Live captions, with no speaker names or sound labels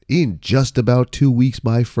In just about 2 weeks,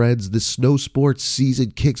 my friends, the snow sports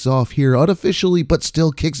season kicks off here unofficially, but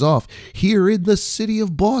still kicks off here in the city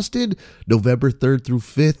of Boston. November 3rd through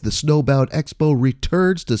 5th, the Snowbound Expo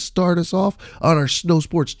returns to start us off on our snow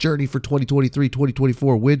sports journey for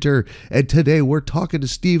 2023-2024 winter. And today we're talking to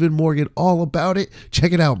Stephen Morgan all about it.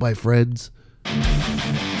 Check it out, my friends.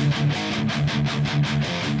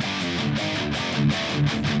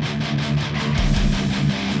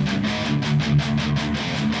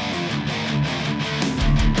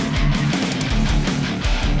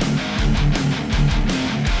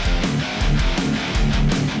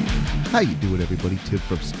 How you doing, everybody? Tim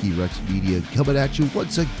from Ski Rex Media coming at you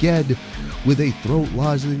once again with a throat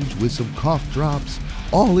lozenge with some cough drops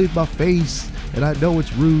all in my face. And I know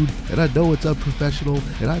it's rude, and I know it's unprofessional,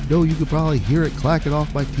 and I know you can probably hear it clacking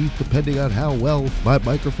off my teeth depending on how well my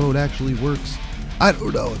microphone actually works. I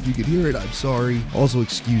don't know if you can hear it. I'm sorry. Also,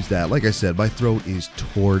 excuse that. Like I said, my throat is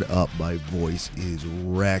torn up. My voice is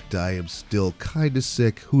wrecked. I am still kind of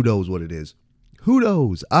sick. Who knows what it is? Who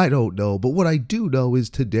knows? I don't know. But what I do know is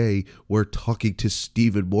today we're talking to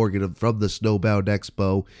Stephen Morgan from the Snowbound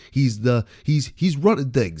Expo. He's running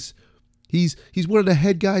things. He's one of the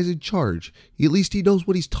head guys in charge. At least he knows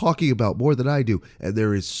what he's talking about more than I do. And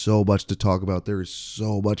there is so much to talk about. There is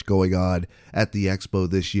so much going on at the Expo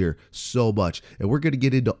this year. So much. And we're going to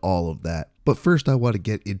get into all of that. But first, I want to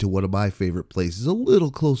get into one of my favorite places, a little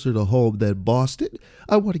closer to home than Boston.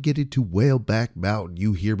 I want to get into Whaleback Mountain.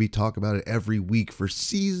 You hear me talk about it every week for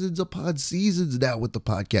seasons upon seasons now with the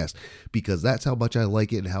podcast, because that's how much I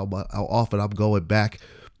like it and how often I'm going back.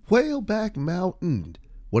 Whaleback Mountain,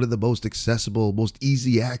 one of the most accessible, most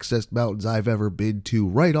easy accessed mountains I've ever been to,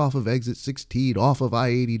 right off of exit 16, off of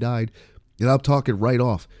I-89. And I'm talking right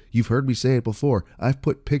off. You've heard me say it before. I've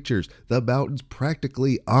put pictures. The mountain's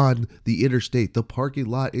practically on the interstate. The parking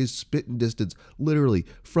lot is spitting distance, literally,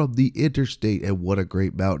 from the interstate. And what a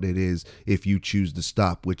great mountain it is if you choose to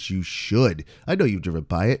stop, which you should. I know you've driven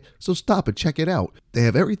by it, so stop and check it out. They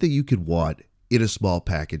have everything you could want in a small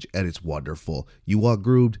package, and it's wonderful. You want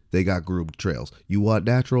groomed? They got groomed trails. You want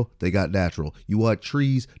natural? They got natural. You want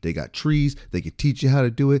trees? They got trees. They can teach you how to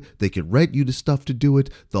do it. They can rent you the stuff to do it.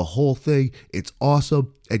 The whole thing. It's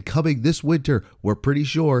awesome. And coming this winter, we're pretty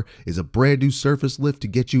sure, is a brand new surface lift to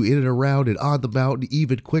get you in and around and on the mountain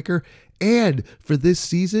even quicker. And for this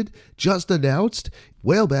season, just announced,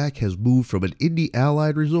 Whaleback has moved from an Indy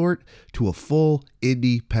Allied resort to a full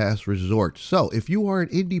Indy Pass resort. So if you are an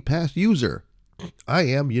Indy Pass user, I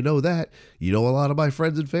am, you know that. You know a lot of my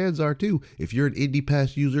friends and fans are too. If you're an Indy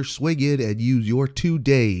Pass user, swing in and use your 2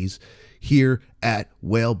 days here at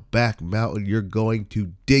Whaleback Mountain. You're going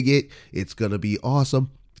to dig it. It's going to be awesome.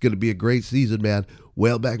 It's going to be a great season, man.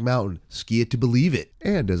 Whaleback Mountain, ski it to believe it.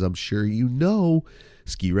 And as I'm sure you know,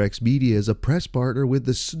 Ski Rex Media is a press partner with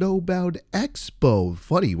the Snowbound Expo.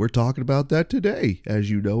 Funny, we're talking about that today, as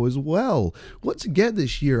you know as well. Once again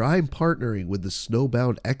this year, I'm partnering with the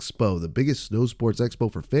Snowbound Expo, the biggest snow sports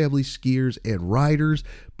expo for family skiers and riders,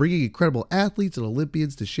 bringing incredible athletes and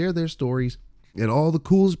Olympians to share their stories and all the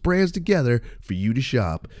coolest brands together for you to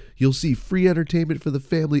shop. You'll see free entertainment for the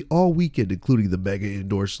family all weekend, including the mega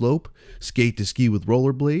indoor slope, skate to ski with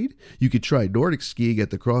rollerblade. You can try Nordic skiing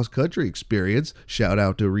at the cross-country experience. Shout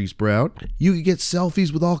out to Reese Brown. You can get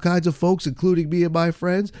selfies with all kinds of folks, including me and my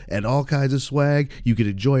friends, and all kinds of swag. You can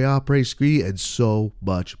enjoy après ski and so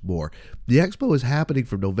much more. The expo is happening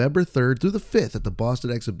from November 3rd through the 5th at the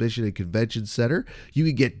Boston Exhibition and Convention Center. You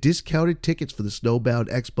can get discounted tickets for the Snowbound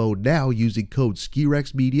Expo now using code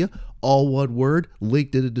SkiRexMedia, all one word,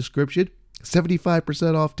 linked in the description.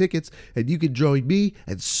 75% off tickets, and you can join me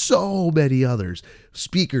and so many others,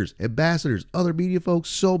 speakers, ambassadors, other media folks,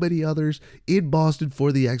 so many others in Boston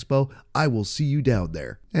for the expo. I will see you down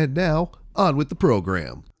there. And now, on with the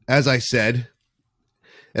program. As I said,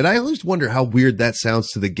 and I always wonder how weird that sounds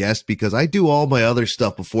to the guest, because I do all my other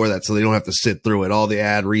stuff before that so they don't have to sit through it, all the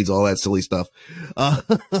ad reads, all that silly stuff.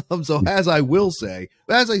 So as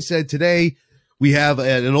I said, today we have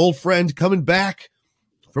an old friend coming back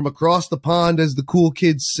from across the pond, as the cool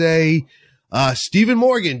kids say. Stephen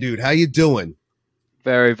Morgan, dude, how you doing?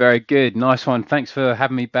 Very, very good. Nice one. Thanks for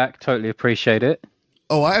having me back. Totally appreciate it.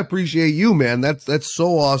 Oh, I appreciate you, man. That's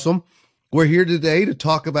so awesome. We're here today to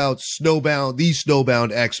talk about Snowbound, the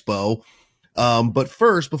Snowbound Expo. But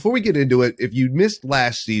first, before we get into it, if you missed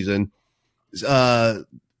last season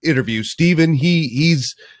interview, Stephen,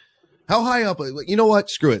 he's how high up? You know what?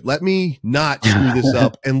 Screw it. Let me not screw this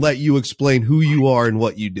up and let you explain who you are and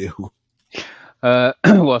what you do. Well,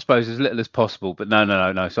 I suppose as little as possible, but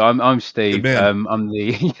no. So I'm Good Steve. man. I'm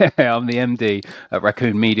the I'm the MD at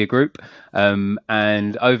Raccoon Media Group.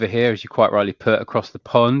 And over here, as you quite rightly put, across the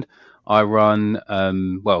pond, I run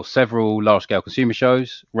several large scale consumer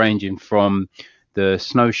shows, ranging from the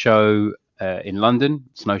Snow Show in London,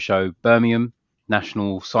 Snow Show Birmingham,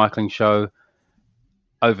 National Cycling Show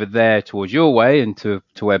over there towards your way, and to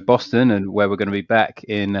where Boston, and where we're going to be back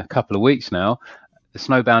in a couple of weeks now, the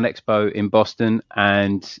Snowbound Expo in Boston,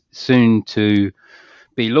 and soon to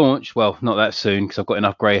be launched. Well, not that soon because I've got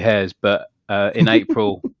enough grey hairs, but in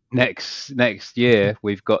April next year,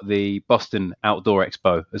 we've got the Boston Outdoor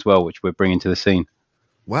Expo as well, which we're bringing to the scene.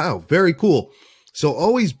 Wow, very cool. So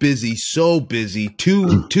always busy, so busy.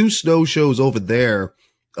 Two snow shows over there,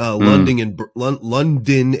 London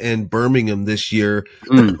and Birmingham this year.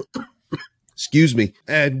 Excuse me.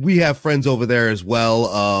 And we have friends over there as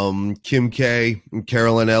well. Kim K and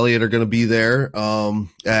Carolyn Elliott are going to be there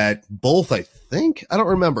at both, I think. I don't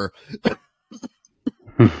remember.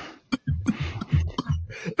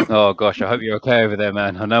 Oh, gosh, I hope you're okay over there,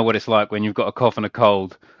 man. I know what it's like when you've got a cough and a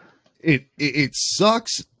cold. It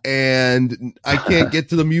sucks, and I can't get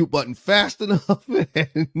to the mute button fast enough.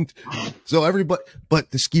 And so everybody,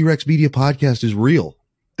 but the Ski Rex Media podcast is real.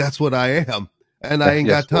 That's what I am. And I ain't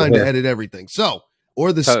got time to edit everything. So,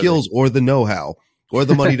 or the skills, or the know-how, or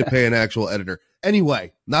the money to pay an actual editor.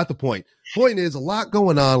 Anyway, not the point. Point is, a lot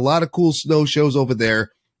going on, a lot of cool snow shows over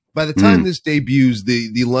there. By the time this debuts,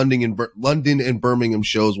 the London and Birmingham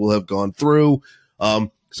shows will have gone through.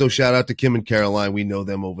 So shout out to Kim and Caroline. We know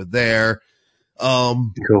them over there.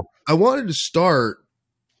 Cool. I wanted to start,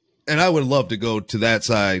 and I would love to go to that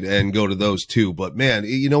side and go to those too. But man,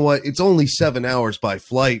 you know what? It's only 7 hours by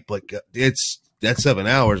flight, but that's 7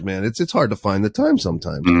 hours, man. It's hard to find the time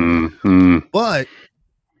sometimes. But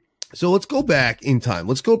so let's go back in time.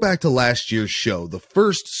 Let's go back to last year's show, the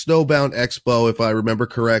first Snowbound Expo, if I remember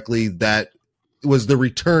correctly. That was the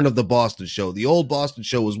return of the Boston show. The old Boston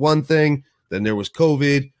show was one thing. Then there was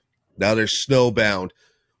COVID. Now there's Snowbound.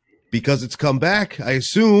 Because it's come back, I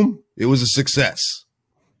assume it was a success.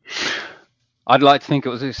 I'd like to think it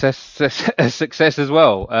was a success as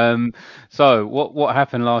well. So what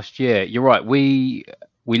happened last year? You're right. We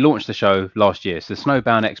launched the show last year. So the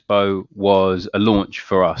Snowbound Expo was a launch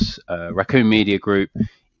for us, Raccoon Media Group,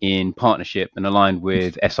 in partnership and aligned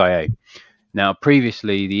with SIA. Now,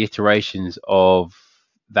 previously, the iterations of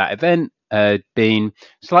that event had been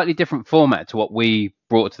slightly different format to what we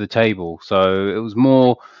brought to the table. So it was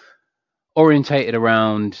more orientated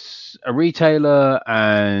around a retailer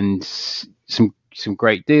and some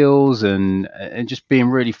great deals, and just being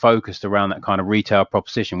really focused around that kind of retail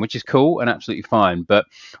proposition, which is cool and absolutely fine. But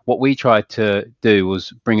what we tried to do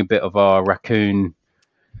was bring a bit of our Raccoon,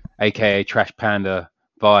 aka Trash Panda,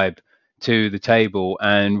 vibe to the table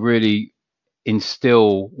and really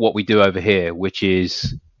instill what we do over here, which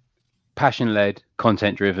is passion-led,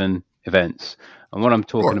 content-driven events. And what I'm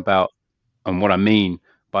talking about, and what I mean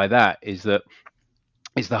by that, is that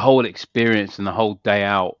it's the whole experience and the whole day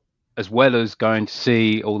out, as well as going to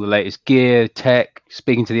see all the latest gear, tech,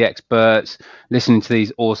 speaking to the experts, listening to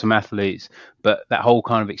these awesome athletes, but that whole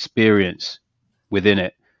kind of experience within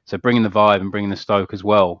it. So bringing the vibe and bringing the stoke as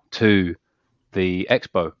well to the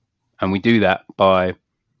expo. And we do that by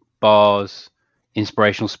bars,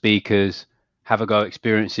 inspirational speakers, have a go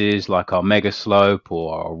experiences like our mega slope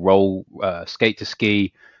or our roll skate to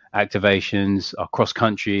ski activations, our cross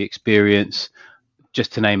country experience,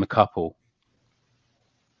 just to name a couple.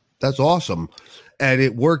 That's awesome. And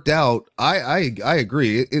it worked out. I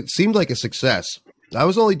agree. It seemed like a success. I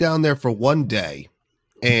was only down there for one day,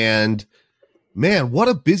 and man, what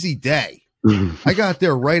a busy day. I got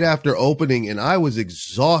there right after opening, and I was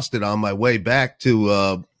exhausted on my way back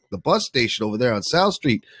to the bus station over there on South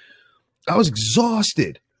Street. I was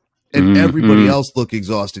exhausted, and everybody else looked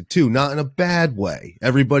exhausted too, not in a bad way.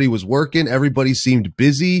 Everybody was working. Everybody seemed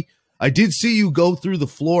busy. I did see you go through the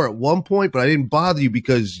floor at one point, but I didn't bother you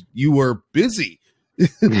because you were busy.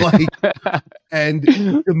 And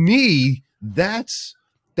to me, that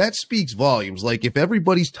speaks volumes. Like, if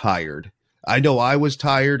everybody's tired, I know I was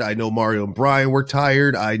tired. I know Mario and Brian were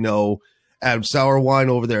tired. I know Adam Sourwine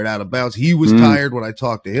over there at Out of Bounds, he was tired when I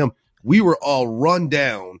talked to him. We were all run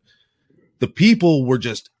down. The people were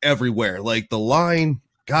just everywhere. Like, the line,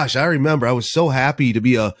 gosh, I remember I was so happy to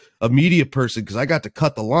be a media person because I got to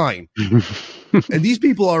cut the line. And these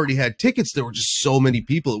people already had tickets. There were just so many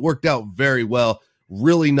people. It worked out very well.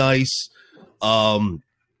 Really nice. A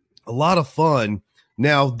lot of fun.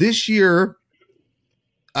 Now, this year,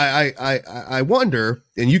 I wonder,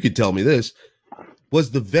 and you could tell me this,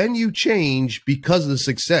 was the venue change because of the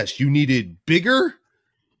success? You needed bigger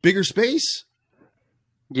space?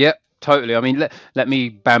 Yep, totally. I mean, let me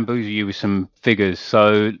bamboozle you with some figures.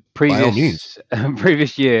 So By all means.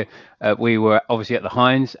 previous year, we were obviously at the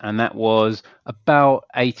Heinz, and that was about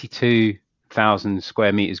 82,000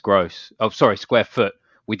 square meters gross. Oh, sorry, square foot.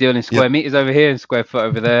 We deal in square Yep. meters over here and square foot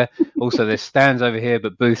over there. Also, there's stands over here,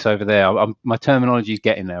 but booths over there. My terminology is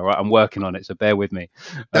getting there, right? I'm working on it, so bear with me.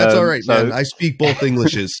 That's all right, man. I speak both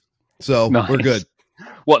Englishes, so nice. We're good.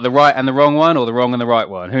 What, the right and the wrong one, or the wrong and the right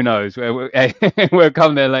one? Who knows? We'll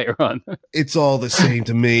come there later on. It's all the same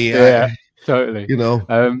to me. Yeah, totally.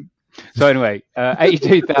 So anyway,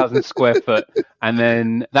 82,000 square foot, and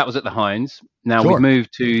then that was at the Heinz. Now we've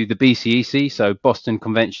moved to the BCEC, so Boston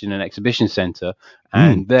Convention and Exhibition Center,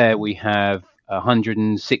 and there we have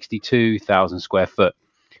 162,000 square foot.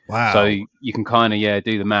 Wow. So you can kind of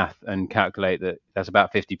do the math and calculate that's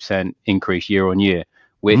about 50% increase year on year,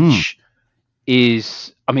 which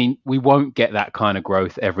is, I mean, we won't get that kind of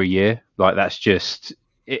growth every year. Like, that's just,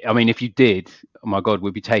 I mean, if you did, oh my God,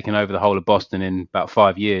 we'd be taking over the whole of Boston in about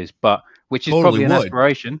 5 years, but which is totally probably an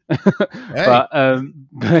aspiration. Hey.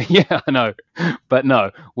 But yeah, I know. But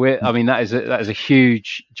no, that is a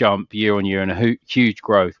huge jump year on year and a huge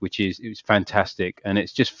growth, it was fantastic. And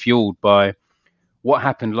it's just fueled by what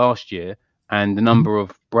happened last year and the number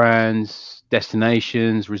of brands,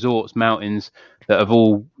 destinations, resorts, mountains that have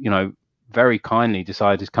all, very kindly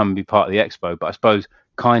decided to come and be part of the expo. But I suppose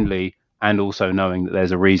kindly, and also knowing that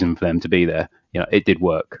there's a reason for them to be there, it did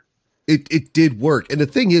work. It did work. And the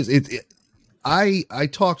thing is, I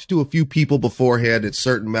talked to a few people beforehand at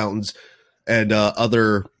certain mountains and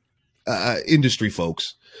other industry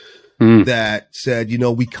folks that said,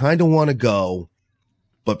 we kind of want to go,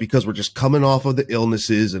 but because we're just coming off of the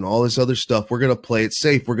illnesses and all this other stuff, we're going to play it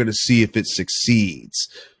safe. We're going to see if it succeeds.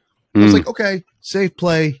 I was like, okay, safe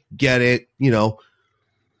play, get it,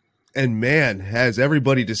 And man, has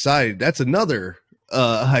everybody decided that's another,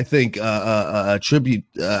 I think, tribute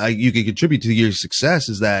you can contribute to your success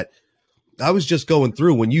is that I was just going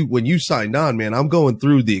through when you signed on, man, I'm going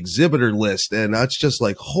through the exhibitor list and that's just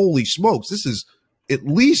like, holy smokes, this is at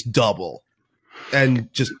least double.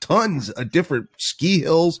 And just tons of different ski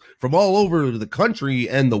hills from all over the country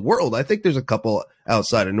and the world. I think there's a couple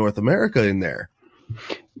outside of North America in there.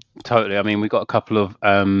 Totally. I mean, we got a couple of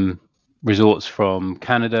resorts from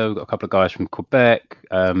Canada. We've got a couple of guys from Quebec.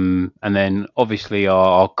 And then obviously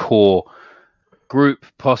our core group,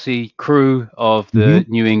 posse, crew of the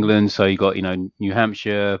New England. So you got, New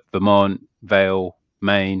Hampshire, Vermont, Vail,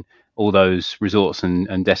 Maine, all those resorts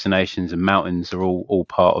and destinations and mountains are all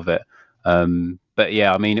part of it. But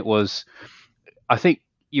yeah, I mean, I think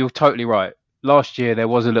you're totally right. Last year, there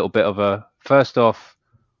was a little bit of first off,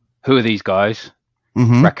 who are these guys?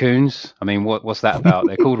 Raccoons. I mean, what's that about?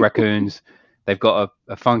 They're called Raccoons. They've got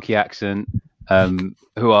a funky accent.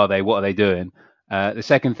 Who are they? What are they doing? The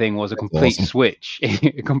second thing was a complete switch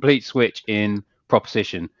in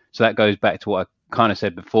proposition. So that goes back to what I kind of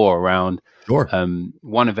said before around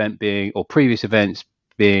one event being, or previous events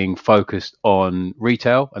being focused on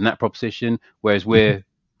retail and that proposition, whereas we're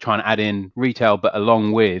trying to add in retail, but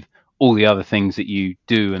along with all the other things that you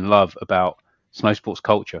do and love about snow sports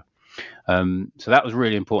culture. So that was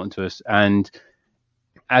really important to us. And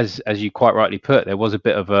as you quite rightly put, there was a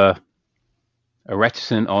bit of a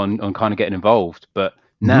reticent on kind of getting involved, but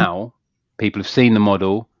now people have seen the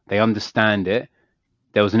model, they understand it.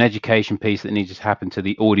 There was an education piece that needed to happen to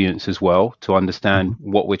the audience as well to understand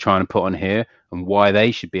what we're trying to put on here and why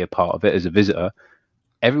they should be a part of it as a visitor.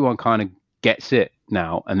 Everyone kind of gets it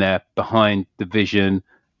now and they're behind the vision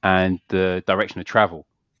and the direction of travel.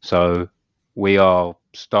 So we are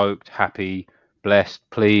stoked, happy, blessed,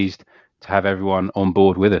 pleased to have everyone on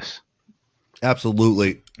board with us.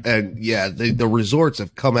 Absolutely. And yeah, the resorts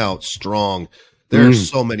have come out strong. There's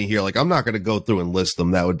so many here. Like, I'm not going to go through and list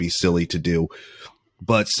them. That would be silly to do.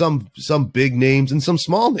 But some big names and some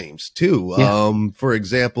small names too. Yeah. For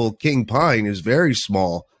example, King Pine is very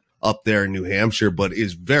small up there in New Hampshire, but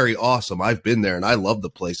is very awesome. I've been there and I love the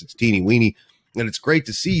place. It's teeny weeny. And it's great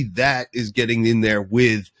to see that is getting in there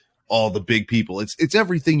with all the big people. It's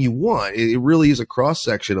everything you want. It really is a cross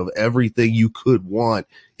section of everything you could want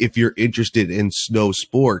if you're interested in snow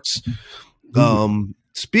sports.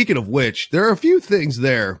 Speaking of which, there are a few things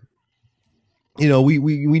there. We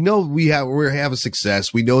know we have a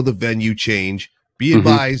success. We know the venue change. Be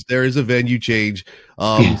advised, there is a venue change.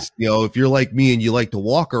 If you're like me and you like to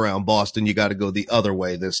walk around Boston, you got to go the other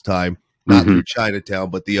way this time, not through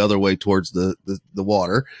Chinatown, but the other way towards the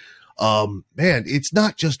water. Man, it's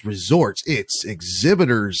not just resorts, it's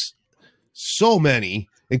exhibitors. So many.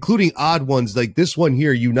 including odd ones like this one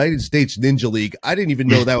here, United States Ninja League. I didn't even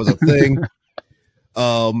know that was a thing.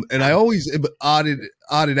 And I always am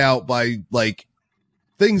odded out by like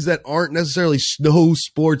things that aren't necessarily snow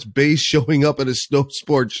sports based showing up at a snow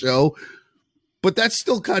sports show, but that's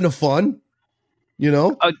still kind of fun, you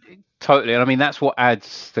know? Totally. And I mean, that's what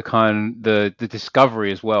adds the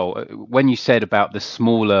discovery as well. When you said about the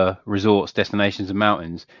smaller resorts, destinations and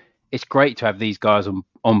mountains, it's great to have these guys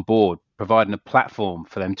on board, providing a platform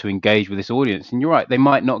for them to engage with this audience. And you're right, they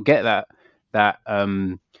might not get that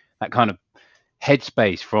kind of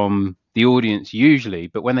headspace from the audience usually,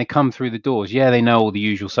 but when they come through the doors, yeah, they know all the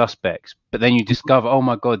usual suspects. But then you discover, oh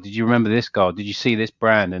my God, did you remember this guy? Did you see this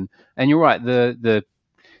brand? And you're right, the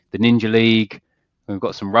Ninja League, we've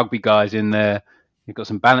got some rugby guys in there, you've got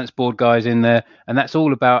some balance board guys in there, and that's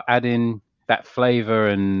all about adding that flavor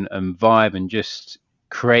and vibe and just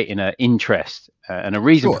creating an interest and a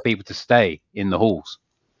reason for people to stay in the halls.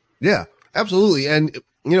 Yeah, absolutely. And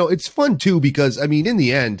you know, it's fun too because I mean, in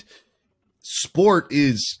the end, sport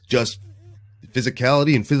is just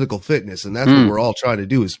physicality and physical fitness, and that's what we're all trying to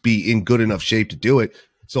do, is be in good enough shape to do it.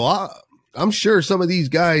 So I'm sure some of these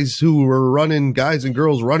guys who are running, guys and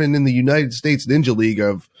girls running in the United States Ninja League,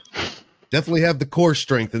 definitely have the core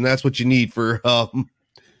strength, and that's what you need for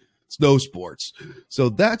snow sports. So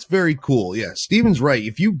that's very cool. Yeah, Steven's right.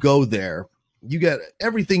 If you go there, you get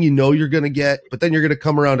everything you know you're going to get, but then you're going to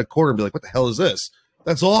come around a corner and be like, what the hell is this?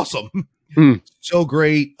 That's awesome. So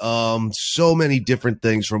great. So many different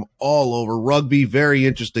things from all over. Rugby, very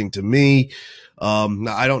interesting to me.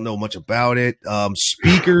 I don't know much about it.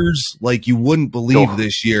 Speakers like you wouldn't believe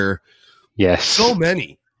this year. Yes. So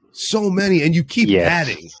many. And you keep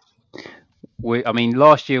adding.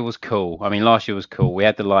 Last year was cool. We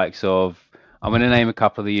had the likes of, I'm going to name a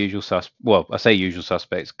couple of the usual usual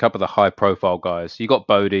suspects, a couple of the high profile guys. You got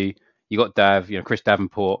Bodie, you got Dav, Chris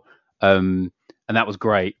Davenport. And that was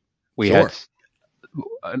great. We had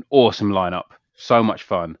an awesome lineup. So much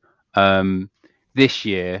fun. This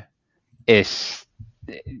year,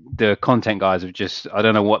 the content guys have just, I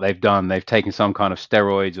don't know what they've done. They've taken some kind of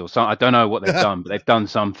steroids or something. I don't know what they've done, but they've done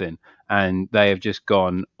something, and they have just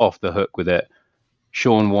gone off the hook with it.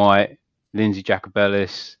 Sean White, Lindsay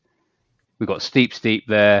Jacobellis, we've got Steep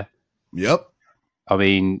there. Yep. I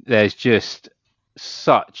mean, there's just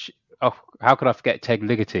such, how could I forget Ted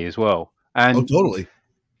Ligety as well? And totally.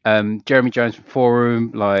 Jeremy Jones from Forum,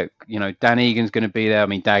 Dan Egan's going to be there. I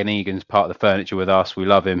mean, Dan Egan's part of the furniture with us. We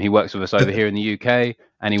love him. He works with us over here in the UK,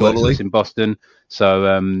 and he works with us in Boston.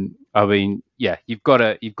 So, you've got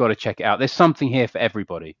to check it out. There's something here for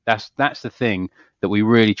everybody. That's the thing that we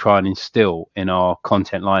really try and instill in our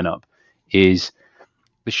content lineup. Is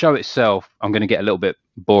the show itself. I'm going to get a little bit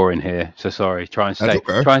boring here, so sorry. Try and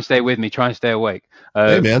stay with me. Try and stay awake.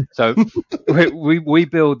 Hey, man. So we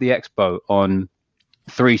build the Expo on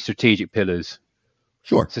 3 strategic pillars: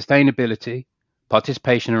 sustainability,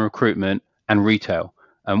 participation and recruitment, and retail.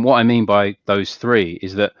 And what I mean by those 3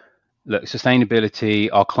 is that, look, sustainability,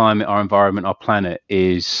 our climate, our environment, our planet,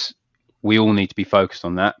 is, we all need to be focused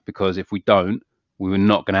on that, because if we don't, we're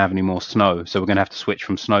not going to have any more snow. So we're going to have to switch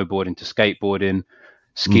from snowboarding to skateboarding,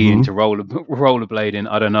 skiing to rollerblading.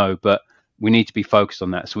 I don't know, but we need to be focused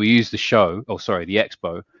on that. So we use the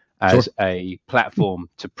Expo as a platform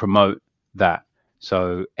to promote that.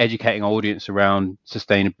 So educating our audience around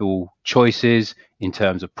sustainable choices in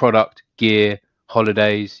terms of product, gear,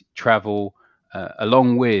 holidays, travel,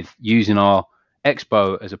 along with using our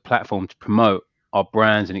Expo as a platform to promote our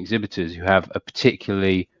brands and exhibitors who have a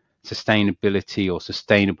particularly sustainability or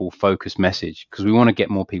sustainable focused message, because we want to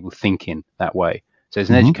get more people thinking that way. So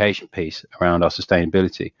there's an education piece around our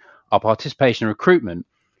sustainability. Our participation and recruitment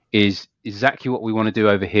is exactly what we want to do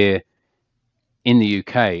over here in the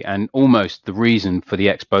UK, and almost the reason for the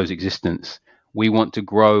Expo's existence. We want to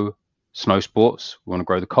grow snow sports. We want to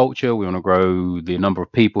grow the culture. We want to grow the number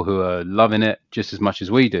of people who are loving it just as much as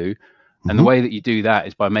we do. And the way that you do that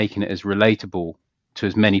is by making it as relatable to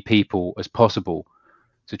as many people as possible.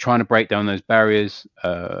 So trying to break down those barriers,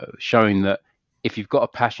 showing that if you've got a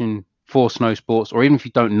passion for snow sports, or even if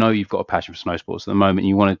you don't know you've got a passion for snow sports at the moment,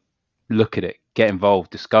 you want to look at it, get involved,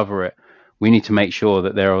 discover it, we need to make sure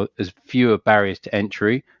that there are as fewer barriers to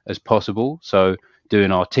entry as possible. So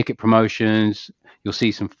doing our ticket promotions, you'll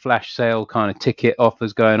see some flash sale kind of ticket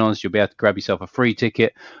offers going on, so you'll be able to grab yourself a free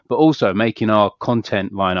ticket, but also making our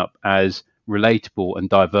content lineup as relatable and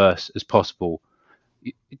diverse as possible.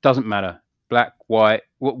 It doesn't matter, black, white,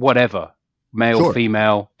 whatever, male,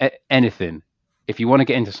 female, anything. If you want to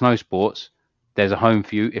get into snow sports, there's a home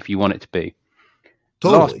for you if you want it to be. The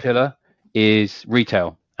last pillar is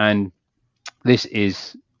retail. And this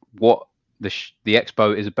is what the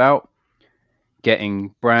expo is about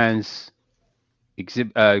getting brands,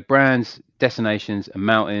 destinations, and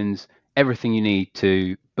mountains, everything you need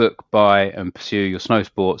to book, buy, and pursue your snow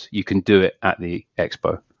sports. You can do it at the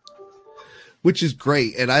expo, which is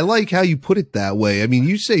great. And I like how you put it that way. I mean,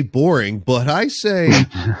 you say boring, but I say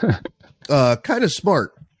kind of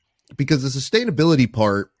smart, because the sustainability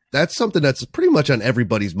part, that's something that's pretty much on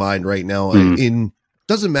everybody's mind right now. In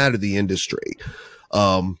doesn't matter the industry,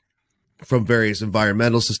 from various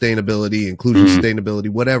environmental sustainability, inclusion sustainability,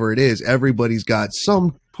 whatever it is, everybody's got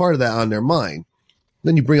some part of that on their mind.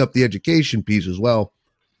 Then you bring up the education piece as well.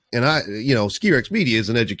 And Ski Rex Media is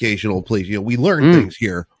an educational place. We learn things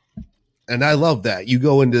here. And I love that. You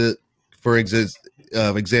go into, for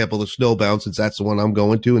example, the Snowbound, since that's the one I'm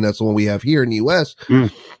going to, and that's the one we have here in the U.S.,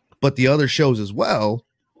 but the other shows as well,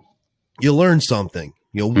 you learn something.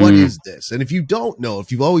 What is this? And if you don't know,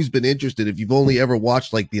 if you've always been interested, if you've only ever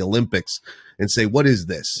watched like the Olympics and say, what is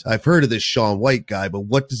this? I've heard of this Shaun White guy, but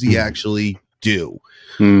what does he actually do?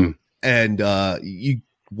 And you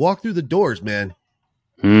walk through the doors, man.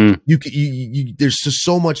 There's just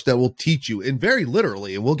so much that will teach you, and very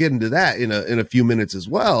literally, and we'll get into that in a few minutes as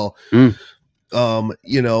well. And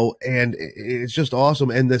it's just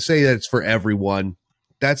awesome. And to say that it's for everyone,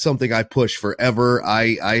 that's something I push forever.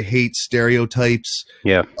 I hate stereotypes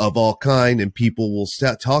of all kind, and people will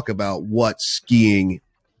talk about what skiing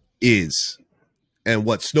is and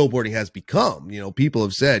what snowboarding has become. People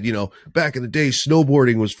have said, back in the day,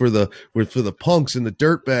 snowboarding was for the punks and the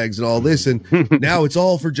dirt bags and all this, and now it's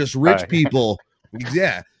all for just rich people.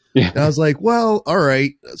 Yeah. And I was like, well, all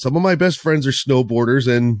right. Some of my best friends are snowboarders,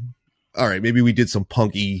 and all right, maybe we did some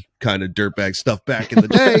punky kind of dirtbag stuff back in the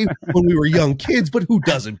day when we were young kids, but who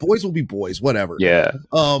doesn't? Boys will be boys, whatever. Yeah.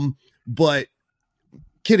 But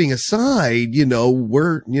kidding aside,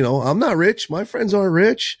 I'm not rich. My friends aren't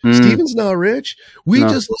rich. Steven's not rich. We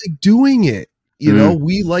just like doing it.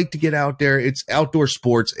 We like to get out there. It's outdoor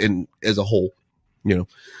sports and as a whole,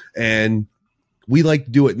 and we like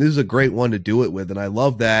to do it. And this is a great one to do it with. And I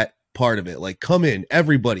love that part of it. Like, come in,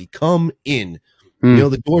 everybody come in.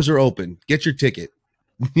 The doors are open. Get your ticket.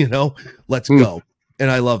 Let's go.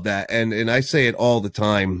 And I love that. And I say it all the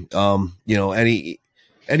time.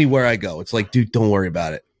 Anywhere I go, it's like, dude, don't worry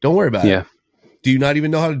about it. Don't worry about it. Do you not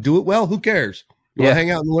even know how to do it well? Who cares? You want to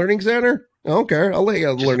hang out in the learning center? I don't care. I'll hang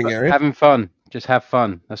out in the learning area. Having fun. Just have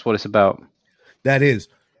fun. That's what it's about. That is.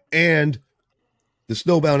 And the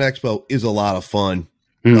Snowbound Expo is a lot of fun.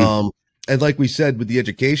 And like we said with the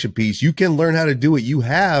education piece, you can learn how to do it. You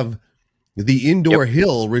have the indoor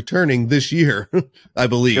hill returning this year, I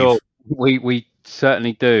believe. Sure. We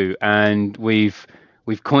certainly do, and we've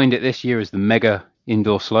coined it this year as the mega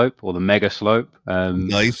indoor slope, or the mega slope.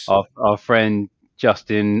 Nice. Our friend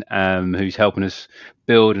Justin, who's helping us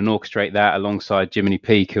build and orchestrate that, alongside Jiminy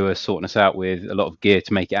Peak, who are sorting us out with a lot of gear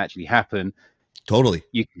to make it actually happen. Totally.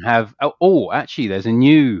 You can have. Actually, there's a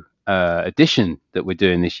new addition that we're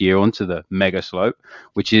doing this year onto the mega slope,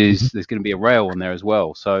 which is there's going to be a rail on there as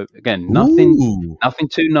well. So again, nothing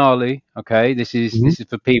too gnarly. Okay, this is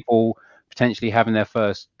for people potentially having their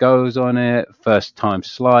first goes on it, first time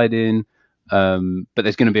sliding. But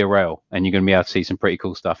there's going to be a rail, and you're going to be able to see some pretty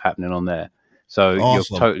cool stuff happening on there. So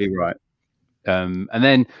You're totally right. And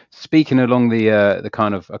then speaking along the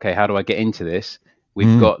kind of, okay, how do I get into this?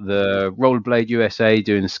 We've got the Rollerblade USA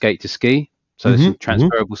doing the skate to ski. So there's some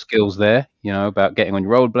transferable skills there, about getting on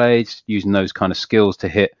your rollerblades, using those kind of skills to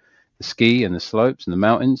hit the ski and the slopes and the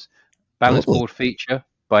mountains. Balance board feature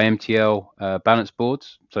by MTL balance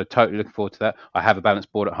boards. So totally looking forward to that. I have a balance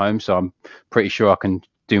board at home, so I'm pretty sure I can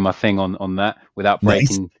do my thing on that without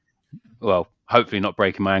breaking, well, hopefully not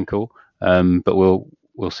breaking my ankle, but we'll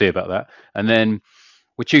see about that. And then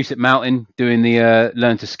Wachusett Mountain doing the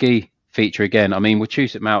learn to ski feature again. I mean,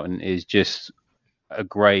 Wachusett Mountain is just a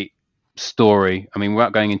great story. I mean,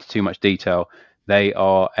 without going into too much detail, they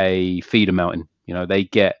are a feeder mountain. They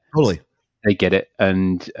get it,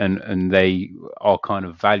 and they our kind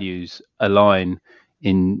of values align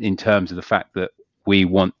in terms of the fact that we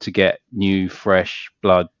want to get new, fresh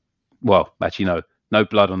blood. Well, actually, no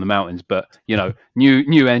blood on the mountains, but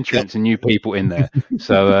new entrants and new people in there.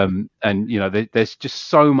 So there's just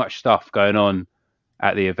so much stuff going on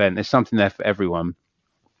at the event. There's something there for everyone.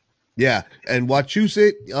 Yeah, and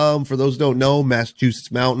Wachusett, for those who don't know,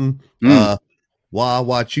 Massachusetts Mountain,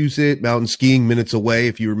 Wachusett Mountain skiing minutes away.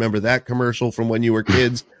 If you remember that commercial from when you were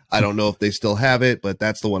kids, I don't know if they still have it, but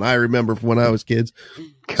that's the one I remember from when I was kids.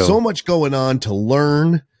 Cool. So much going on to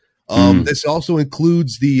learn. This also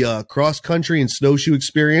includes the cross country and snowshoe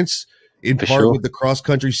experience, in part with the Cross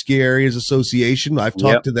Country Ski Areas Association. I've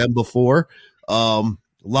talked to them before.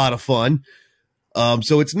 A lot of fun.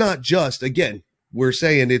 So it's not just, again, we're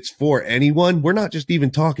saying it's for anyone. We're not just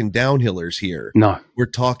even talking downhillers here. No. We're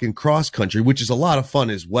talking cross country, which is a lot of fun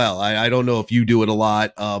as well. I don't know if you do it a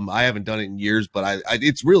lot. I haven't done it in years, but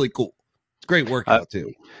it's really cool. It's a great workout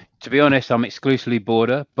too. To be honest, I'm exclusively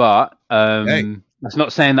border, but that's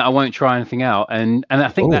not saying that I won't try anything out. And I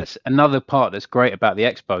think that's another part that's great about the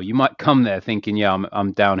Expo. You might come there thinking, yeah,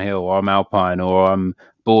 I'm downhill, or I'm alpine, or I'm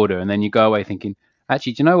border, and then you go away thinking,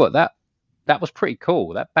 actually, do you know what, that was pretty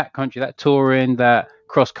cool. That backcountry, that touring, that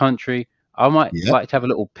cross country, I might like to have a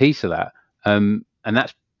little piece of that. And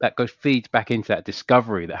that feeds back into that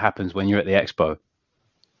discovery that happens when you're at the Expo.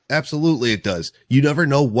 Absolutely, it does. You never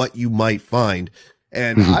know what you might find.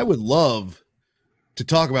 And I would love to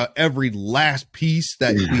talk about every last piece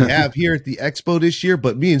that we have here at the Expo this year,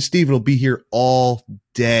 but me and Steven will be here all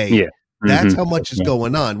day. Yeah. That's how much is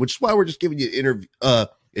going on, which is why we're just giving you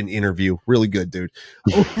an interview. Really good, dude.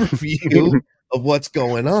 Overview of what's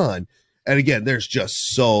going on. And again, there's just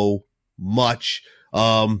so much.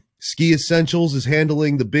 Ski Essentials is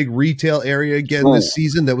handling the big retail area again this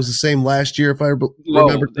season. That was the same last year, if I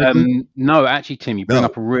remember correctly. No, actually, Tim, you bring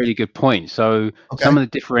up a really good point. So some of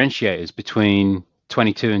the differentiators between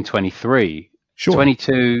 22 and 23. Sure.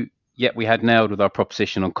 22, we had nailed with our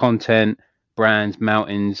proposition on content, brands,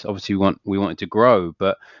 mountains. Obviously, we wanted to grow,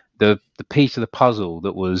 but the piece of the puzzle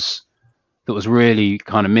that was really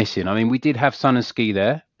kind of missing. I mean, we did have Sun and Ski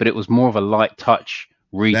there, but it was more of a light touch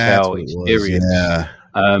retail experience.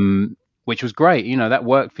 Which was great. You know, that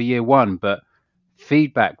worked for year one, but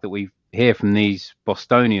feedback that we hear from these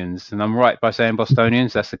Bostonians, and I'm right by saying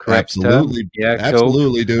Bostonians, that's the correct term. Yeah,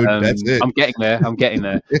 absolutely, cool. Dude. That's it. I'm getting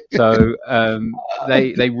there. So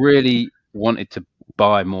they really wanted to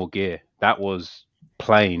buy more gear. That was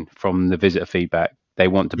plain from the visitor feedback. They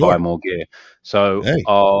want to buy more gear. So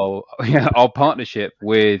our partnership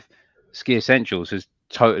with Ski Essentials has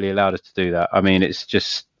totally allowed us to do that. I mean, it's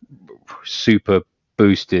just super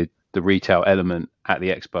boosted the retail element at the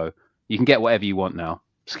Expo. You can get whatever you want now.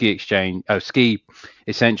 Ski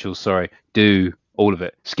Essentials, do all of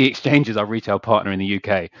it. Ski Exchange is our retail partner in the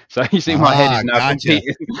UK. So you see my head is now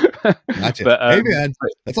competing. Gotcha. But, hey man,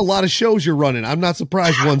 that's a lot of shows you're running. I'm not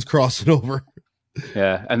surprised one's crossing over.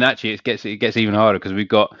 Yeah, and actually it gets even harder because we've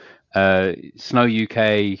got Snow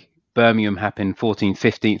UK, Birmingham happen 14th,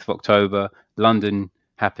 15th of October, London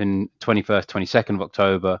happen 21st, 22nd of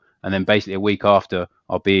October, and then basically a week after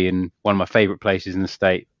I'll be in one of my favorite places in the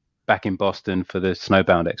state, back in Boston for the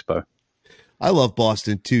Snowbound Expo. I love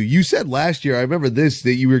Boston too. You said last year, I remember this,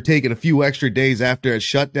 that you were taking a few extra days after a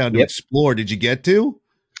shutdown to explore. Did you get to?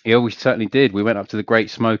 Yeah, we certainly did. We went up to the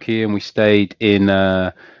Great Smoky and we stayed in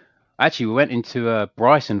actually, we went into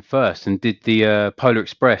Bryson first and did the Polar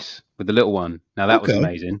Express with the little one. Now that was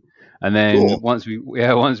amazing. And then once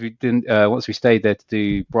we stayed there to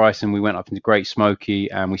do Bryson, we went up into Great Smoky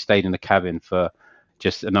and we stayed in the cabin for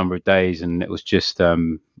just a number of days, and it was just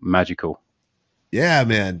magical. Yeah,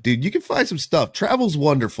 man, dude, you can find some stuff. Travel's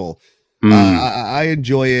wonderful. I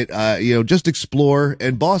enjoy it. Just explore.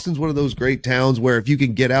 And Boston's one of those great towns where if you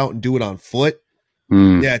can get out and do it on foot,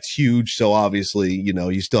 it's huge. So obviously,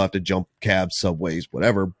 you still have to jump cabs, subways,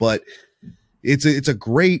 whatever. But it's a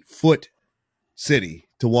great foot city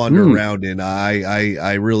to wander around in.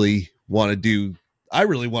 I really want to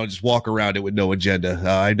just walk around it with no agenda.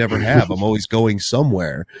 I never have. I'm always going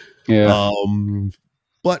somewhere. Yeah.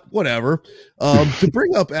 But whatever. To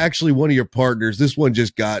bring up actually one of your partners, this one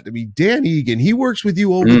just got to me, Dan Egan. He works with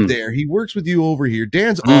you over there. He works with you over here.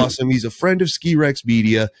 Dan's awesome. He's a friend of Ski Rex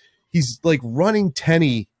Media. He's like running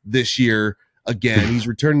Tenny this year again. He's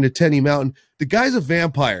returning to Tenny Mountain. The guy's a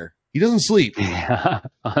vampire. He doesn't sleep. Yeah,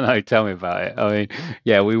 I know. Tell me about it. I mean,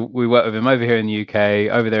 yeah, we work with him over here in the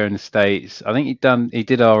UK, over there in the States. I think he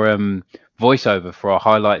did our voiceover for our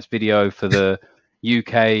highlights video for the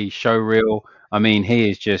UK show reel. I mean, he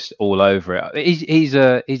is just all over it. He's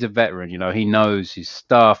a veteran. He knows his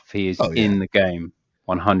stuff. He is in the game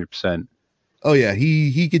 100%. Oh yeah,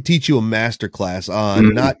 he could teach you a master class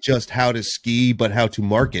on not just how to ski, but how to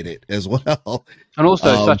market it as well. And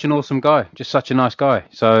also, such an awesome guy, just such a nice guy.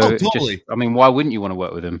 So, totally. Why wouldn't you want to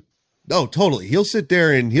work with him? No, totally. He'll sit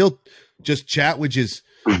there and he'll just chat with you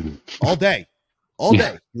all day.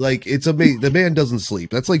 Like, it's amazing. The man doesn't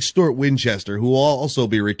sleep. That's like Stuart Winchester, who will also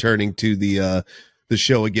be returning to the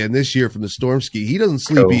show again this year from the Storm Ski. He doesn't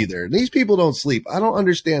sleep either. And these people don't sleep. I don't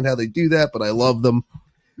understand how they do that, but I love them.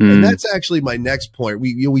 And that's actually my next point.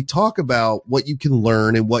 We talk about what you can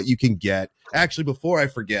learn and what you can get. Actually, before I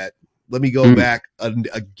forget, let me go back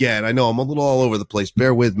again. I know I'm a little all over the place.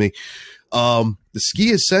 Bear with me. The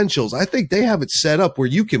Ski Essentials, I think they have it set up where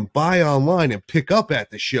you can buy online and pick up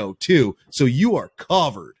at the show too. So you are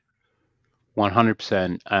covered.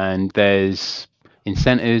 100%. And there's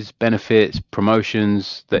incentives, benefits,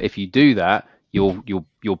 promotions that if you do that, you'll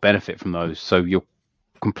benefit from those. So you're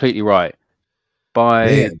completely right.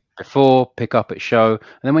 Buy before, pick up at show, and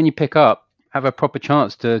then when you pick up, have a proper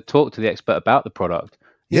chance to talk to the expert about the product.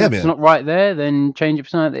 If it's not right there, then change it for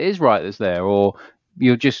something that is right that's there. Or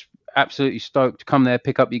you're just absolutely stoked to come there,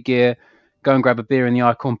 pick up your gear, go and grab a beer in the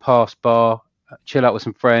Icon Pass bar, chill out with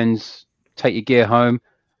some friends, take your gear home,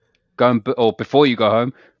 or before you go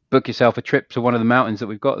home, book yourself a trip to one of the mountains that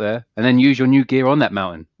we've got there, and then use your new gear on that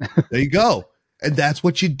mountain. There you go. And that's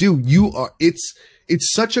what you do.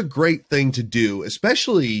 It's such a great thing to do,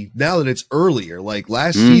 especially now that it's earlier. Like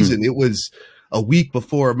last season, it was a week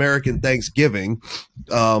before American Thanksgiving.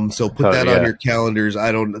 So put that on your calendars.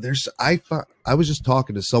 I was just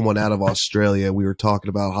talking to someone out of Australia. We were talking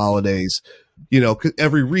about holidays,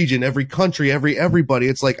 every region, every country, everybody.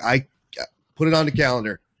 It's like, I put it on the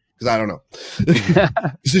calendar because I don't know.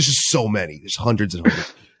 There's just so many. There's hundreds and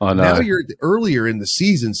hundreds. Oh, no. Now you're earlier in the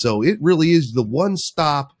season. So it really is the one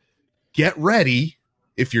stop. Get ready.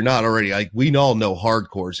 If you're not already, like we all know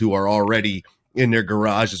hardcores who are already in their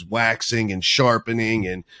garages waxing and sharpening,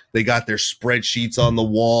 and they got their spreadsheets on the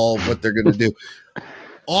wall, what they're going to do.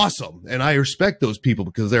 Awesome. And I respect those people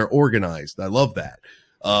because they're organized. I love that.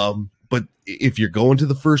 But if you're going to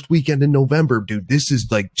the first weekend in November, dude, this is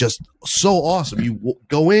like just so awesome. You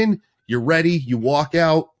go in, you're ready, you walk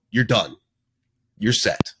out, you're done. You're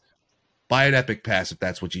set. Buy an Epic Pass if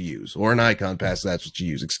that's what you use, or an Icon Pass if that's what you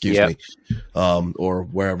use. Excuse me, or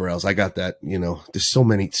wherever else. I got that. There's so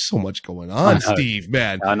much going on, Steve.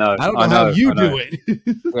 Man, I know. I don't know how you do it.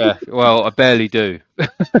 Yeah, well, I barely do.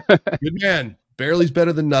 Good man. Barely's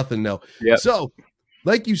better than nothing, though. Yep. So,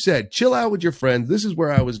 like you said, chill out with your friends. This is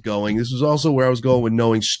where I was going. This was also where I was going with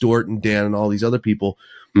knowing Stuart and Dan and all these other people.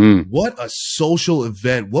 What a social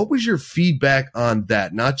event. What was your feedback on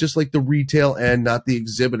that? Not just like the retail end, not the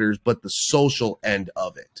exhibitors, but the social end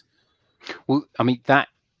of it. Well, I mean, that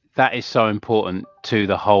is so important to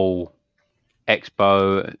the whole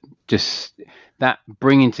expo, just that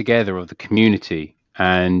bringing together of the community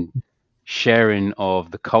and sharing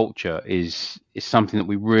of the culture is something that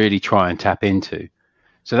we really try and tap into.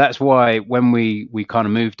 So that's why when we kind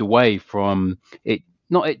of moved away from it,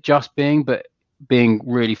 not it just being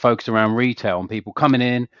really focused around retail and people coming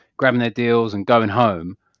in, grabbing their deals and going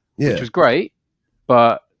home, which was great,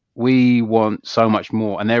 but we want so much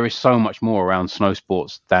more. And there is so much more around snow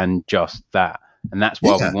sports than just that. And that's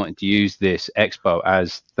why we wanted to use this expo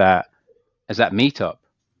as that meetup. Totally.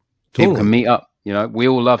 People can meet up. We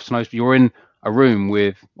all love snow sports. You're in a room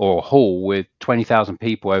or a hall with 20,000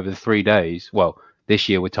 people over the 3 days. Well, this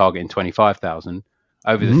year we're targeting 25,000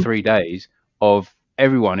 over the 3 days of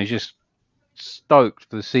everyone is just stoked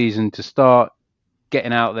for the season to start,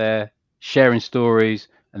 getting out there, sharing stories,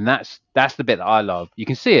 and that's the bit that I love. You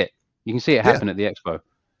can see it happen at the expo,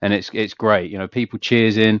 and it's great. People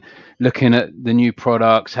cheersing, looking at the new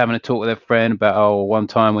products, having a talk with their friend about one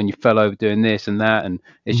time when you fell over doing this and that, and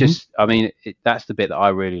it's just, I mean, that's the bit that I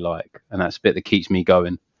really like, and that's the bit that keeps me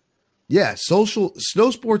going. Yeah, snow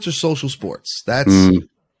sports are social sports.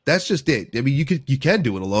 That's just it. I mean, you can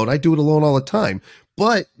do it alone. I do it alone all the time.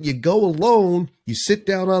 But you go alone, you sit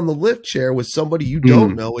down on the lift chair with somebody you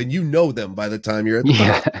don't know, and you know them by the time you're at the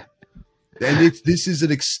top. And this is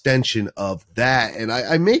an extension of that. And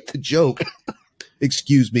I make the joke,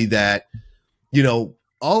 excuse me, that,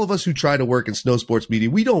 all of us who try to work in snow sports media,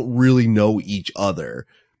 we don't really know each other.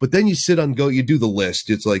 But then you you do the list.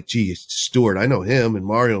 It's like, geez, Stuart, I know him, and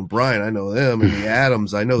Mario and Brian, I know them, and the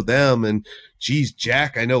Adams, I know them, and geez,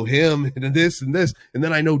 Jack, I know him, and this and this, and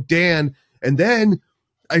then I know Dan, and then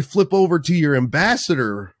I flip over to your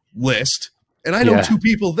ambassador list, and I know two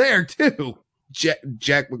people there too,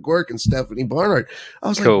 Jack McGuirk and Stephanie Barnard. I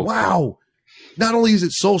was like, wow, not only is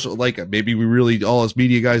it social, like maybe we really, all us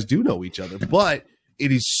media guys do know each other, but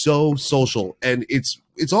it is so social, and it's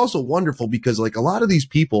also wonderful because like a lot of these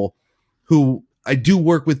people who I do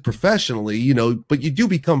work with professionally, but you do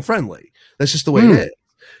become friendly. That's just the way it is.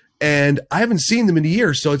 And I haven't seen them in a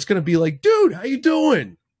year, so it's going to be like, dude, how you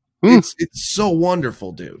doing? It's so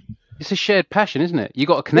wonderful, dude. It's a shared passion, isn't it? You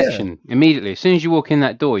got a connection immediately. As soon as you walk in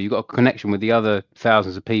that door, you got a connection with the other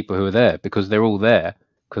thousands of people who are there because they're all there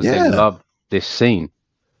because they love this scene.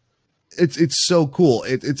 It's so cool.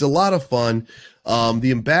 It's a lot of fun.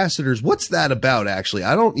 The ambassadors, what's that about? Actually,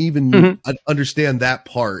 I don't even understand that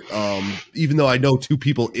part. Even though I know two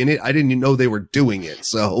people in it, I didn't even know they were doing it.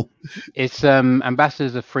 So it's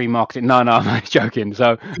ambassadors of free marketing. No, I'm joking.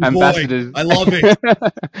 So ambassadors, I love it.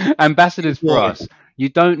 Ambassadors for us. You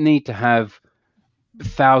don't need to have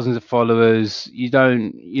thousands of followers. You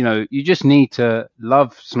don't, you just need to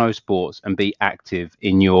love snow sports and be active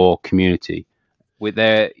in your community.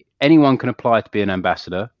 Anyone can apply to be an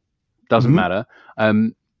ambassador. Doesn't matter.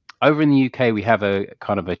 Over in the UK, we have a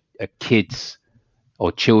kind of a kids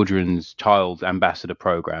or children's child ambassador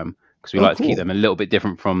program, because we like to keep them a little bit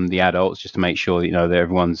different from the adults, just to make sure that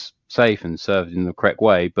everyone's safe and served in the correct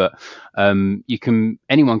way. But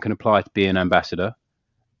anyone can apply to be an ambassador,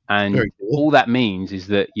 and all that means is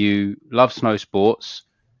that you love snow sports,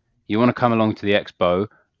 you want to come along to the expo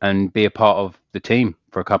and be a part of the team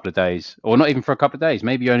for a couple of days, or not even for a couple of days.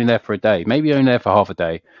 Maybe you're only there for a day. Maybe you're only there for half a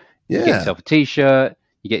day. You get yourself a t-shirt,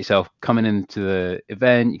 you get yourself coming into the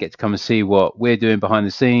event, you get to come and see what we're doing behind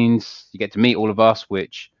the scenes, you get to meet all of us,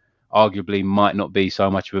 which arguably might not be so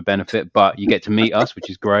much of a benefit, but you get to meet us, which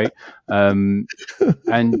is great, and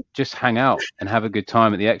just hang out and have a good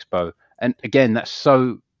time at the expo. And again, that's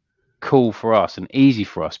so cool for us and easy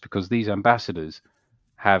for us, because these ambassadors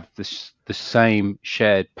have the same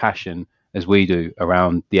shared passion as we do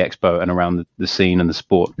around the expo and around the scene and the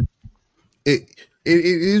sport. It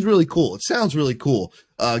is really cool. It sounds really cool.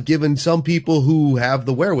 Given some people who have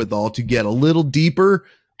the wherewithal to get a little deeper,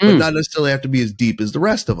 but not necessarily have to be as deep as the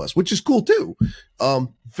rest of us, which is cool too.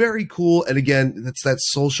 Very cool. And again, that's that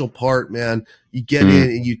social part, man. You get in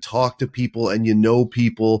and you talk to people and you know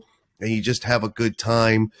people and you just have a good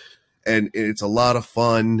time, and it's a lot of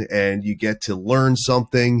fun and you get to learn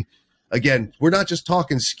something. Again, we're not just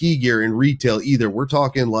talking ski gear and retail either. We're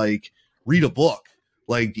talking like read a book.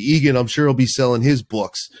 Like Egan, I'm sure he'll be selling his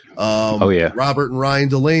books. Robert and Ryan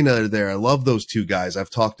Delana are there. I love those two guys. I've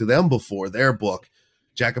talked to them before. Their book.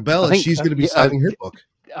 Jacobella, she's going to be signing her book.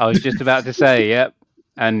 I was just about to say, yep.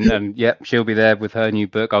 And yep, she'll be there with her new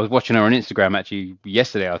book. I was watching her on Instagram actually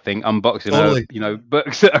yesterday, I think, unboxing her,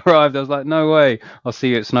 books that arrived. I was like, no way. I'll see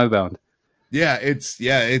you at Snowbound. Yeah,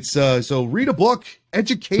 it's so read a book,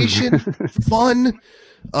 education, fun,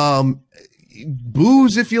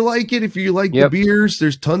 booze if you like it. If you like the beers,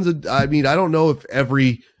 there's tons of. I mean, I don't know if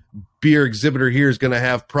every beer exhibitor here is going to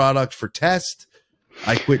have product for test.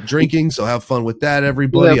 I quit drinking, so have fun with that,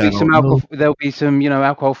 everybody. There'll be some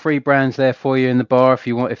alcohol-free brands there for you in the bar if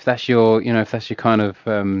you want. If that's your kind of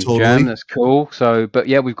jam, that's cool. So, but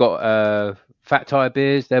yeah, we've got Fat Tire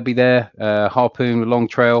beers. They'll be there. Harpoon, Long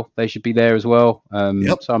Trail, they should be there as well.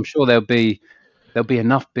 So I'm sure there'll be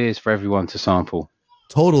enough beers for everyone to sample.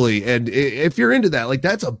 Totally. And if you're into that, like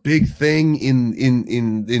that's a big thing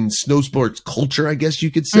in snow sports culture, I guess you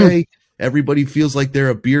could say. Everybody feels like they're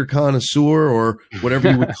a beer connoisseur or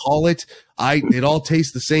whatever you would call it. It all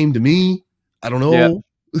tastes the same to me. I don't know.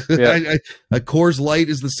 Yeah. A Coors Light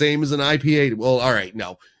is the same as an IPA. Well, all right.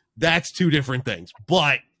 No, that's two different things,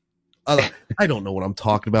 but I don't know what I'm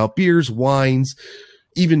talking about. Beers, wines,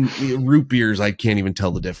 even root beers. I can't even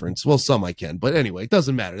tell the difference. Well, some I can, but anyway, it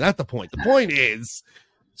doesn't matter. That's the point. The point is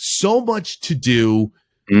so much to do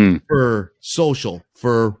for social,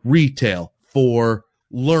 for retail, for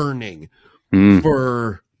learning,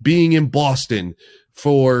 for being in Boston,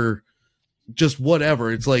 for just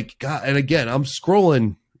whatever. It's like, God, and again, I'm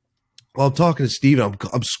scrolling while I'm talking to Steven,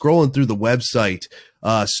 I'm scrolling through the website,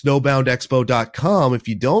 snowboundexpo.com. If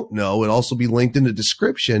you don't know, it'll also be linked in the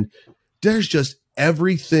description. There's just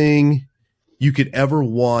everything you could ever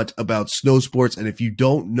want about snow sports. And if you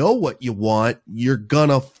don't know what you want, you're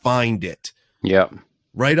gonna find it. Yeah.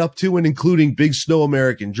 Right up to and including Big Snow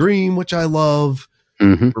American Dream, which I love.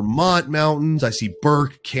 Vermont mountains. I see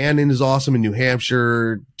Burke. Cannon is awesome in New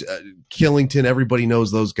Hampshire. Killington. Everybody knows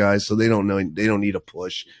those guys, so they don't need a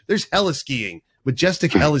push. There's heliskiing. Majestic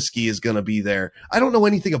Heliski is going to be there. I don't know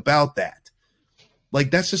anything about that. Like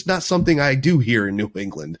that's just not something I do here in New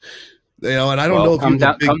England. And I don't know if come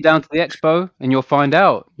down to the expo and you'll find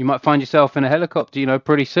out. You might find yourself in a helicopter,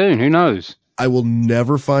 pretty soon. Who knows? I will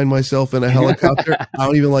never find myself in a helicopter. I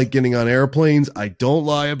don't even like getting on airplanes. I don't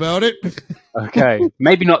lie about it. Okay.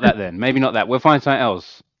 Maybe not that then. Maybe not that. We'll find something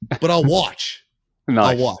else. But I'll watch.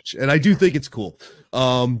 Nice. I'll watch. And I do think it's cool.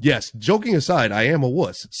 Yes, joking aside, I am a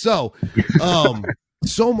wuss. So,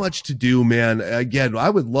 so much to do, man. Again,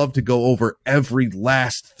 I would love to go over every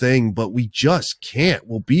last thing, but we just can't.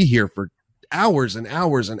 We'll be here for hours and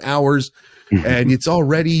hours and hours. And it's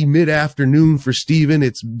already mid-afternoon for Steven.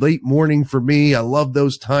 It's late morning for me. I love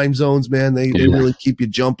those time zones, man. They really keep you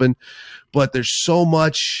jumping. But there's so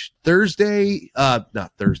much Friday,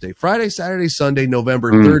 Saturday, Sunday,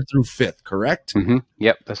 November 3rd through 5th, correct? Mm-hmm.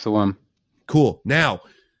 Yep, that's the one. Cool. Now,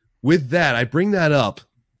 with that, I bring that up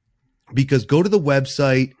because go to the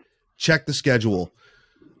website, check the schedule.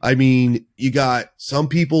 I mean, you got some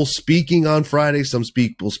people speaking on Friday, some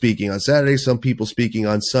people speaking on Saturday, some people speaking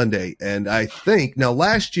on Sunday. And I think now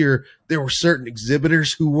last year there were certain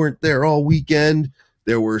exhibitors who weren't there all weekend.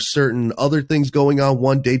 There were certain other things going on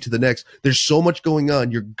one day to the next. There's so much going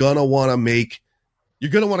on. You're going to want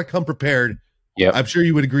to come prepared. Yeah. I'm sure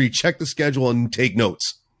you would agree. Check the schedule and take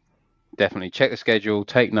notes. Definitely check the schedule,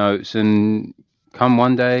 take notes, and come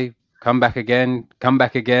one day, come back again.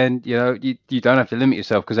 You know, you don't have to limit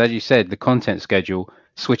yourself because, as you said, the content schedule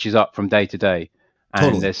switches up from day to day. And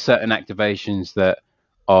Totally. There's certain activations that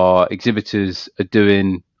our exhibitors are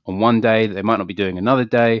doing on one day that they might not be doing another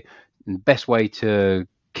day. And the best way to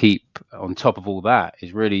keep on top of all that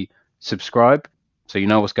is really subscribe so you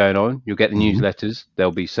know what's going on. You'll get the newsletters.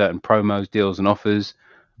 There'll be certain promos, deals, and offers.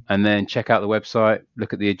 And then check out the website,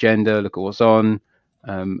 look at the agenda, look at what's on,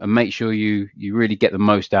 and make sure you really get the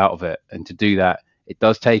most out of it. And to do that, it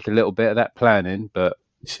does take a little bit of that planning, but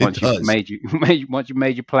once you've made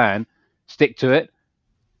your plan, stick to it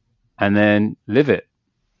and then live it.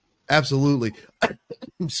 Absolutely.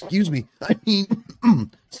 Excuse me. I mean,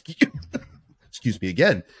 excuse me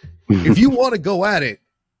again. If you want to go at it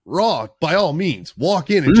raw, by all means, walk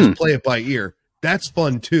in and just play it by ear. That's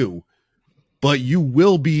fun too. But you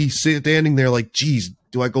will be standing there like, geez,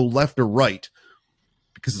 do I go left or right?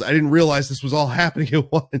 Because I didn't realize this was all happening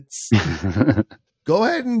at once. Go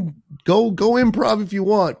ahead and go improv if you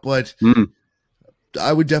want, but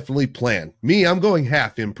I would definitely plan. Me, I'm going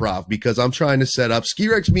half improv because I'm trying to set up. Ski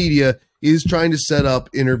Rex Media is trying to set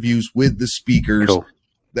up interviews with the speakers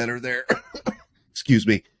that are there. Excuse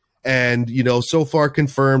me. And, you know, so far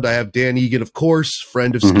confirmed, I have Dan Egan, of course,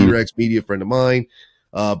 friend of Ski Rex Media, friend of mine.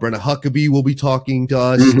 Brenna Huckabee will be talking to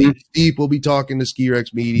us. Steve will be talking to Ski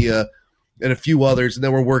Rex Media and a few others. And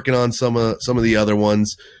then we're working on some of the other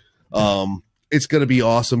ones. It's going to be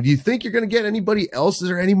awesome. Do you think you're going to get anybody else? Is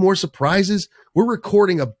there any more surprises? We're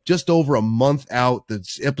recording just over a month out. The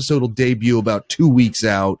episode will debut about 2 weeks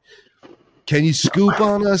out. Can you scoop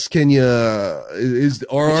on us? Can you,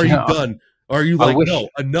 are you done? Are you like, no,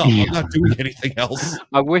 enough? I'm not doing anything else.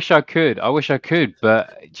 I wish I could,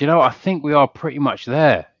 but do you know, I think we are pretty much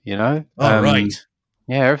there, you know? All right.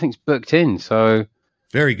 Yeah, everything's booked in. So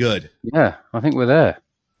very good. Yeah, I think we're there.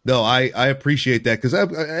 No, I appreciate that because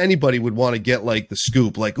anybody would want to get like the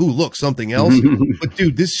scoop, like, ooh, look, something else. But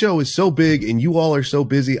dude, this show is so big and you all are so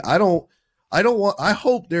busy. I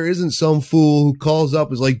hope there isn't some fool who calls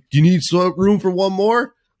up is like, do you need room for one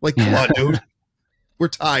more? Like, come on, dude. We're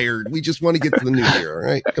tired. We just want to get to the new year. All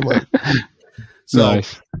right. Come on. So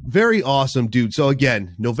nice. Very awesome, dude. So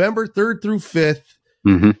again, November 3rd through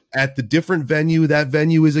 5th at the different venue. That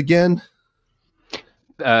venue is again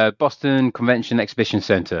Boston Convention Exhibition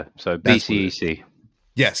Center. So BCEC.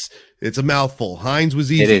 Yes. It's a mouthful. Hines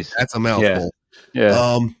was easy. It is. That's a mouthful. Yeah.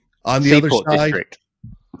 On the Seaport other side. District.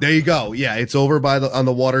 There you go. Yeah, it's over on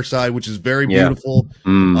the water side, which is very beautiful.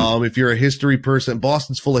 If you're a history person,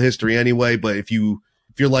 Boston's full of history anyway, but if you're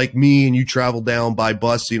like me and you travel down by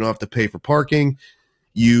bus so you don't have to pay for parking,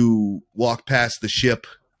 you walk past the ship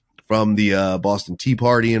from the Boston Tea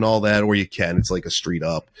Party and all that, or you can. It's like a street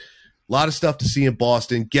up. A lot of stuff to see in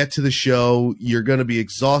Boston. Get to the show. You're going to be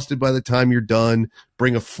exhausted by the time you're done.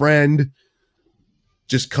 Bring a friend.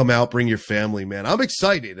 Just come out, bring your family, man. I'm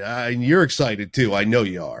excited. And you're excited too. I know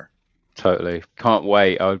you are. Totally. Can't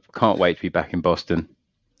wait. I can't wait to be back in Boston.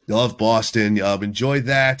 Love Boston. Enjoy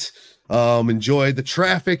that. Enjoy the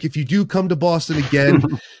traffic. If you do come to Boston again,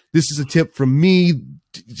 this is a tip from me.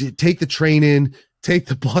 Take the train in, take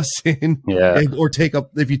the bus in,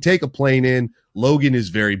 if you take a plane in. Logan is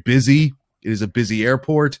very busy. It is a busy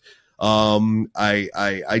airport.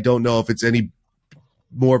 I don't know if it's any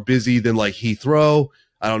more busy than like Heathrow.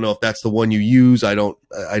 I don't know if that's the one you use. I don't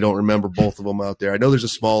remember both of them out there. I know there's a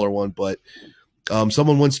smaller one, but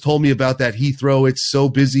someone once told me about that Heathrow. It's so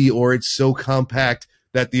busy or it's so compact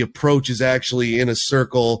that the approach is actually in a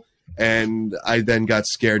circle. And I then got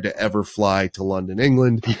scared to ever fly to London,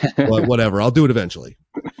 England, but whatever. I'll do it eventually.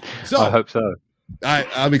 So I hope so.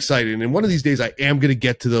 I'm excited. And one of these days I am going to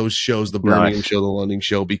get to those shows, the Birmingham show, the London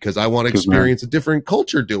show, because I want to experience a different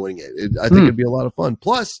culture doing it. I think it'd be a lot of fun.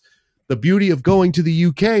 Plus, the beauty of going to the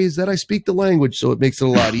UK is that I speak the language, so it makes it a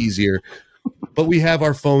lot easier. But we have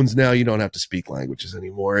our phones now. You don't have to speak languages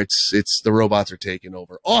anymore. It's the robots are taking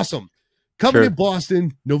over. Awesome. Coming in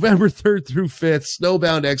Boston, November 3rd through 5th,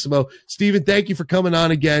 Snowbound Expo. Steven, thank you for coming on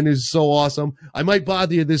again. This is so awesome. I might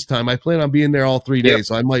bother you this time. I plan on being there all 3 days,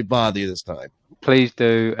 so I might bother you this time. Please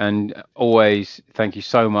do, and always thank you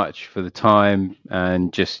so much for the time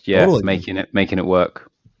and just making it work.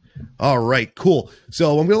 All right, cool.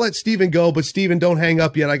 So I'm gonna let Steven go, but Steven, don't hang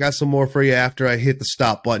up yet. I got some more for you after I hit the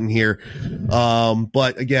stop button here.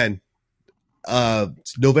 But again,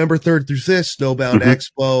 November 3rd through 5th, Snowbound Expo.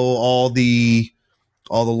 All the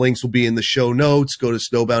links will be in the show notes. Go to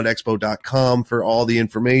snowboundexpo.com for all the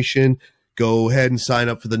information. Go ahead and sign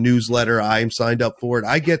up for the newsletter. I am signed up for it.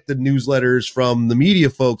 I get the newsletters from the media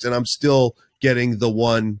folks, and I'm still getting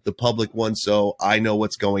the public one, so I know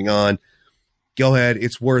what's going on. Go ahead.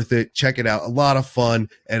 It's worth it. Check it out. A lot of fun,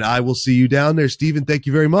 and I will see you down there. Steven, thank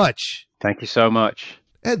you very much. Thank you so much.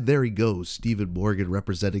 And there he goes, Steven Morgan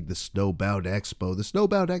representing the Snowbound Expo. The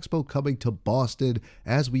Snowbound Expo coming to Boston,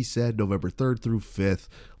 as we said, November 3rd through 5th.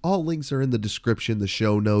 All links are in the description, the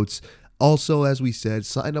show notes. Also, as we said,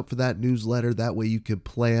 sign up for that newsletter. That way you can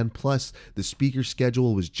plan. Plus, the speaker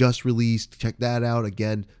schedule was just released. Check that out.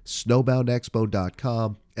 Again,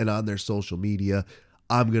 snowboundexpo.com and on their social media.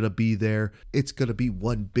 I'm going to be there. It's going to be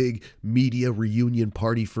one big media reunion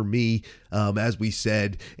party for me, as we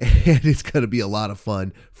said, and it's going to be a lot of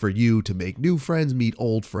fun for you to make new friends, meet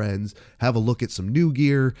old friends, have a look at some new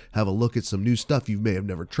gear, have a look at some new stuff you may have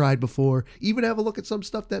never tried before, even have a look at some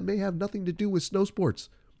stuff that may have nothing to do with snow sports.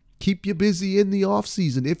 Keep you busy in the off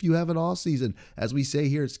season if you have an off season. As we say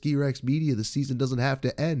here at Ski Rex Media, the season doesn't have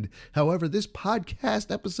to end. However, this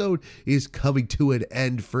podcast episode is coming to an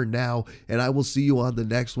end for now, and I will see you on the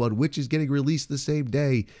next one, which is getting released the same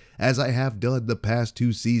day as I have done the past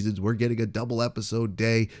 2 seasons. We're getting a double episode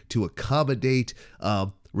day to accommodate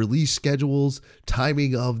release schedules,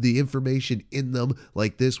 timing of the information in them.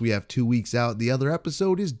 Like this, we have 2 weeks out. The other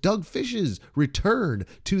episode is Doug Fish's return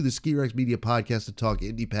to the Ski Rex Media podcast to talk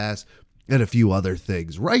Indy Pass and a few other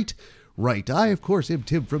things. Right. I, of course, am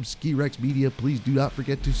Tim from Ski Rex Media. Please do not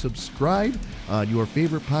forget to subscribe on your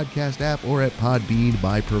favorite podcast app or at Podbean,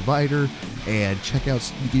 my provider, and check out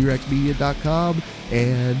skirexmedia.com.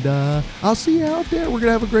 And I'll see you out there. We're going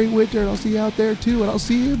to have a great winter, and I'll see you out there, too. And I'll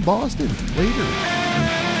see you in Boston later.